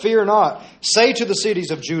it up, fear not. Say to the cities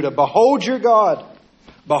of Judah, behold your God.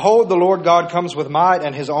 Behold, the Lord God comes with might,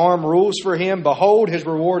 and His arm rules for Him. Behold, His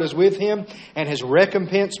reward is with Him, and His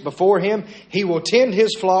recompense before Him. He will tend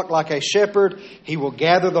His flock like a shepherd. He will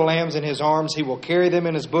gather the lambs in His arms. He will carry them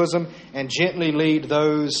in His bosom, and gently lead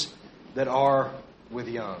those that are with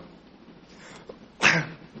young.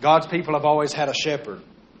 God's people have always had a shepherd.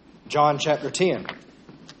 John chapter 10.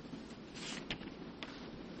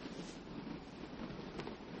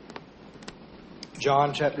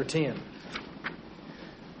 John chapter 10.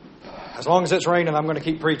 As long as it's raining, I'm going to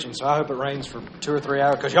keep preaching. So I hope it rains for 2 or 3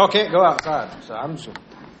 hours because y'all can't go outside. So I'm just...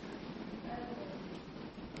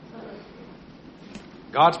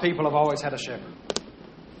 God's people have always had a shepherd.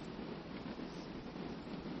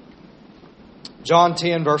 John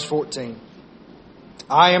 10, verse 14.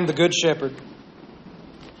 I am the good shepherd.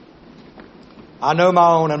 I know my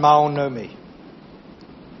own, and my own know me.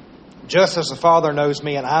 Just as the Father knows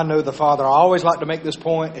me, and I know the Father. I always like to make this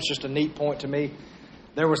point. It's just a neat point to me.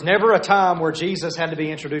 There was never a time where Jesus had to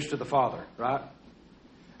be introduced to the Father, right?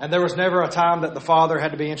 And there was never a time that the Father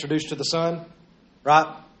had to be introduced to the Son,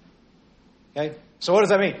 right? Okay? So what does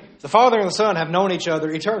that mean? The Father and the Son have known each other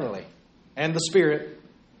eternally. And the Spirit.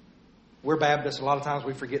 We're Baptists. A lot of times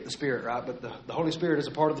we forget the Spirit, right? But the Holy Spirit is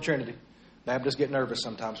a part of the Trinity. Baptists get nervous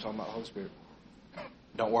sometimes talking about the Holy Spirit.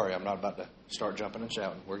 Don't worry, I'm not about to start jumping and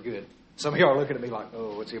shouting. We're good. Some of you are looking at me like,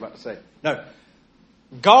 oh, what's he about to say? No.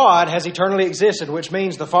 God has eternally existed, which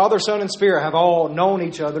means the Father, Son, and Spirit have all known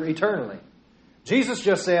each other eternally. Jesus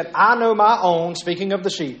just said, I know my own, speaking of the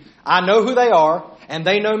sheep. I know who they are, and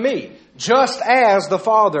they know me, just as the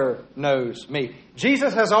Father knows me.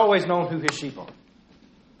 Jesus has always known who His sheep are.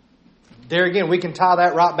 There again, we can tie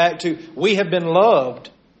that right back to we have been loved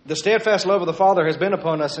The steadfast love of the Father has been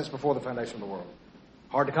upon us since before the foundation of the world.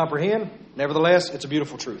 Hard to comprehend. Nevertheless, it's a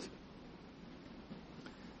beautiful truth.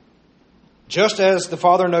 Just as the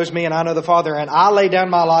Father knows me and I know the Father, and I lay down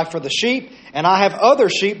my life for the sheep, and I have other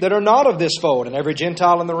sheep that are not of this fold. And every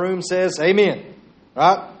Gentile in the room says, Amen.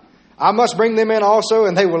 Right? I must bring them in also,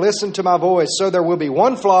 and they will listen to my voice. So there will be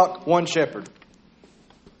one flock, one shepherd.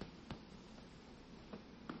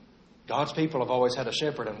 God's people have always had a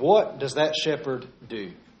shepherd. And what does that shepherd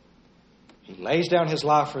do? He lays down his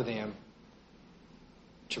life for them,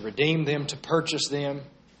 to redeem them, to purchase them,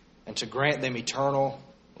 and to grant them eternal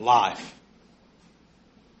life.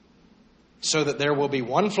 So that there will be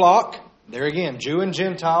one flock, there again, Jew and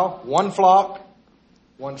Gentile, one flock,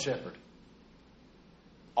 one shepherd.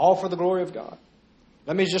 All for the glory of God.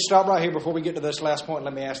 Let me just stop right here before we get to this last point and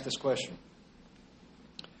let me ask this question.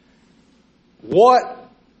 What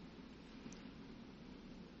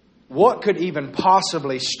could even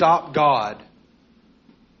possibly stop God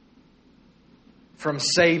from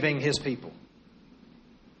saving His people?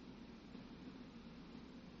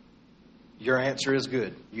 Your answer is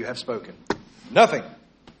good. You have spoken. Nothing.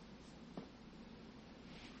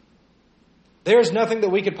 There is nothing that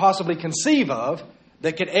we could possibly conceive of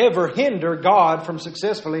that could ever hinder God from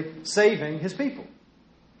successfully saving His people.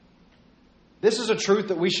 This is a truth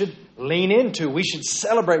that we should lean into. We should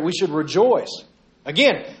celebrate. We should rejoice.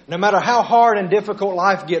 Again, no matter how hard and difficult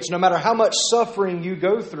life gets, no matter how much suffering you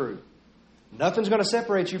go through, nothing's going to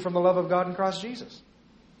separate you from the love of God in Christ Jesus.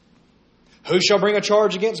 Who shall bring a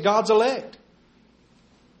charge against God's elect?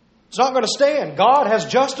 It's not going to stand. God has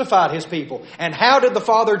justified His people. And how did the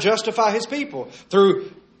Father justify His people?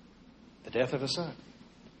 Through the death of His Son.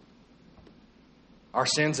 Our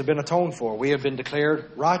sins have been atoned for. We have been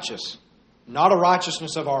declared righteous. Not a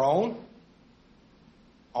righteousness of our own.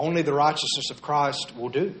 Only the righteousness of Christ will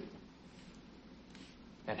do.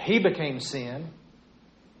 And He became sin,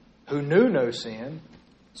 who knew no sin,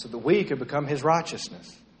 so that we could become His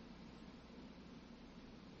righteousness.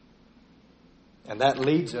 And that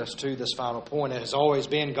leads us to this final point. It has always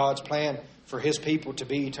been God's plan for His people to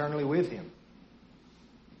be eternally with Him.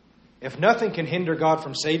 If nothing can hinder God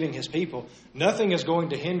from saving His people, nothing is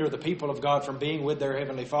going to hinder the people of God from being with their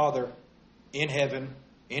Heavenly Father in heaven,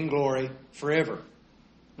 in glory, forever.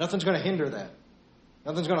 Nothing's going to hinder that.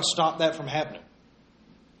 Nothing's going to stop that from happening.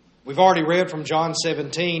 We've already read from John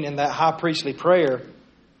 17 in that high priestly prayer.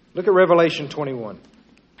 Look at Revelation 21.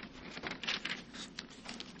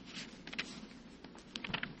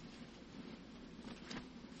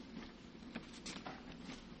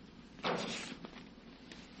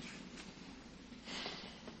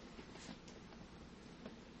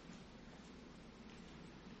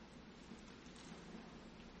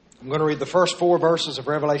 I'm going to read the first 4 verses of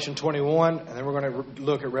Revelation 21, and then we're going to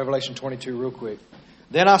look at Revelation 22 real quick.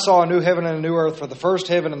 Then I saw a new heaven and a new earth, for the first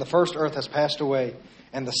heaven and the first earth has passed away,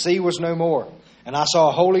 and the sea was no more. And I saw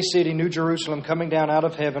a holy city, New Jerusalem, coming down out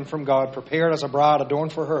of heaven from God, prepared as a bride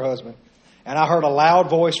adorned for her husband. And I heard a loud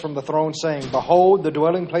voice from the throne saying, Behold, the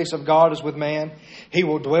dwelling place of God is with man. He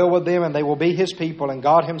will dwell with them, and they will be His people, and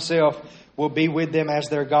God Himself will be with them as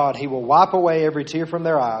their God. He will wipe away every tear from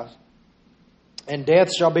their eyes. And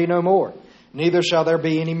death shall be no more. Neither shall there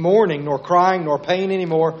be any mourning, nor crying, nor pain any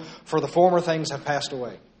more, for the former things have passed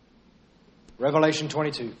away. Revelation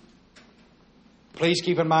 22. Please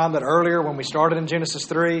keep in mind that earlier when we started in Genesis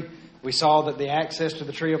 3, we saw that the access to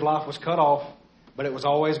the tree of life was cut off, but it was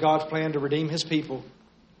always God's plan to redeem His people.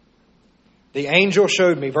 The angel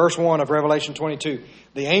showed me, verse 1 of Revelation 22,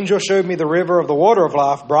 the angel showed me the river of the water of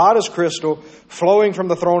life, bright as crystal, flowing from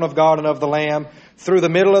the throne of God and of the Lamb, through the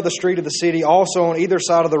middle of the street of the city, also on either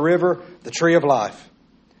side of the river, the tree of life,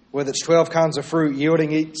 with its 12 kinds of fruit,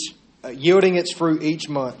 yielding its fruit each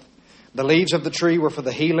month. The leaves of the tree were for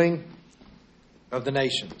the healing of the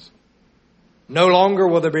nations. No longer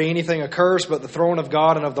will there be anything accursed, but the throne of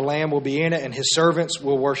God and of the Lamb will be in it, and His servants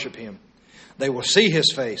will worship Him. They will see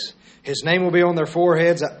His face. His name will be on their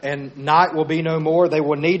foreheads, and night will be no more. They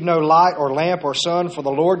will need no light or lamp or sun, for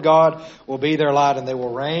the Lord God will be their light, and they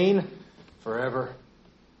will reign forever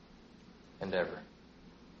and ever.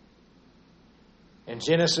 In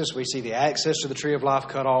Genesis, we see the access to the tree of life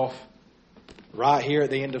cut off. Right here at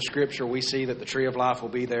the end of Scripture, we see that the tree of life will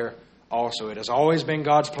be there also. It has always been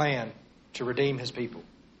God's plan to redeem His people.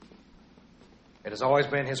 It has always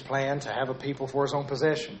been His plan to have a people for His own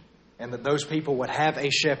possession, and that those people would have a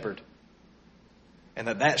shepherd, and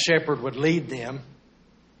that shepherd would lead them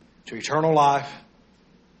to eternal life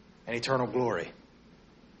and eternal glory.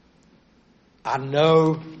 I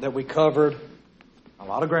know that we covered a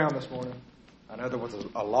lot of ground this morning. I know there was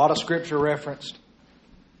a lot of Scripture referenced.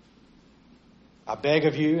 I beg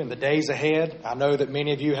of you in the days ahead, I know that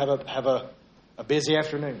many of you have a busy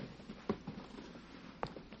afternoon.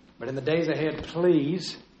 But in the days ahead,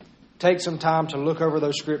 please take some time to look over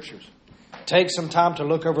those scriptures. Take some time to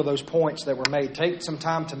look over those points that were made. Take some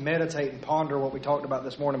time to meditate and ponder what we talked about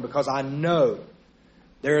this morning, because I know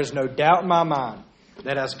there is no doubt in my mind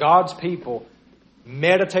that as God's people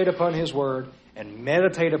meditate upon His Word and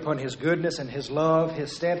meditate upon His goodness and His love,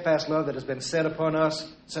 His steadfast love that has been set upon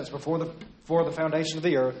us since before the foundation of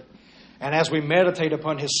the earth, and as we meditate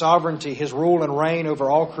upon His sovereignty, His rule and reign over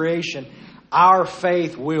all creation, our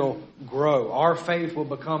faith will grow. Our faith will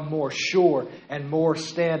become more sure and more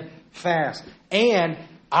steadfast. And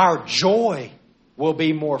our joy will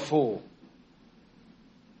be more full.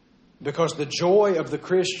 Because the joy of the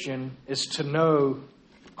Christian is to know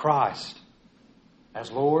Christ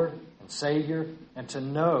as Lord and Savior, and to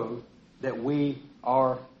know that we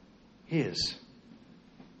are His.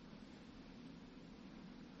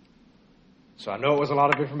 So I know it was a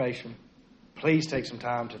lot of information. Please take some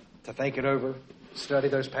time to think it over, study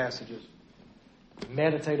those passages,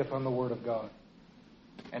 meditate upon the Word of God.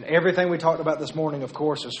 And everything we talked about this morning, of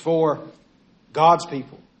course, is for God's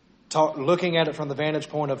people. Looking at it from the vantage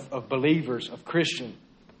point of believers, of Christians.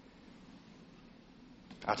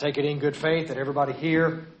 I take it in good faith that everybody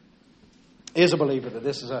here is a believer, that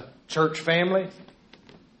this is a church family.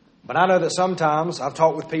 But I know that sometimes I've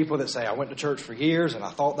talked with people that say, I went to church for years and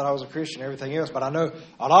I thought that I was a Christian and everything else. But I know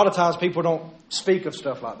a lot of times people don't speak of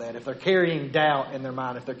stuff like that. If they're carrying doubt in their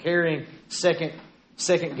mind, if they're carrying second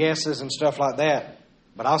guesses and stuff like that.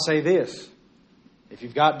 But I'll say this. If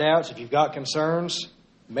you've got doubts, if you've got concerns,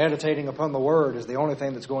 meditating upon the Word is the only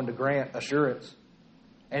thing that's going to grant assurance.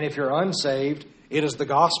 And if you're unsaved, it is the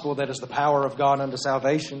gospel that is the power of God unto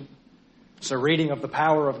salvation. So reading of the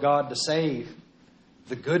power of God to save,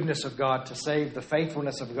 the goodness of God to save, the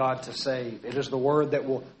faithfulness of God to save. It is the Word that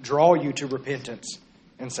will draw you to repentance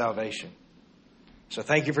and salvation. So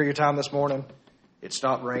thank you for your time this morning. It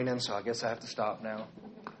stopped raining, so I guess I have to stop now.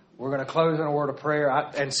 We're going to close in a word of prayer.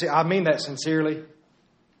 I mean that sincerely.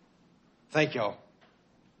 Thank y'all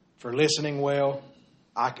for listening well.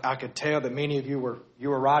 I could tell that many of you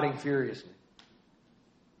were writing furiously.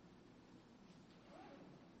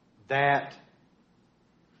 That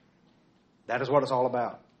is what it's all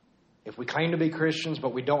about. If we claim to be Christians,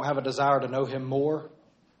 but we don't have a desire to know Him more,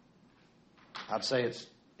 I'd say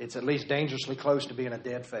it's at least dangerously close to being a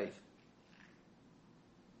dead faith.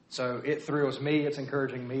 So it thrills me, it's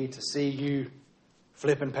encouraging me to see you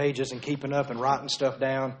flipping pages and keeping up and writing stuff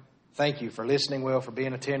down. Thank you for listening well, for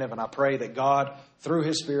being attentive, and I pray that God, through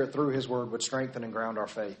His Spirit, through His Word, would strengthen and ground our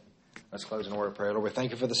faith. Let's close in a word of prayer. Lord, we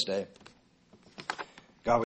thank you for this day.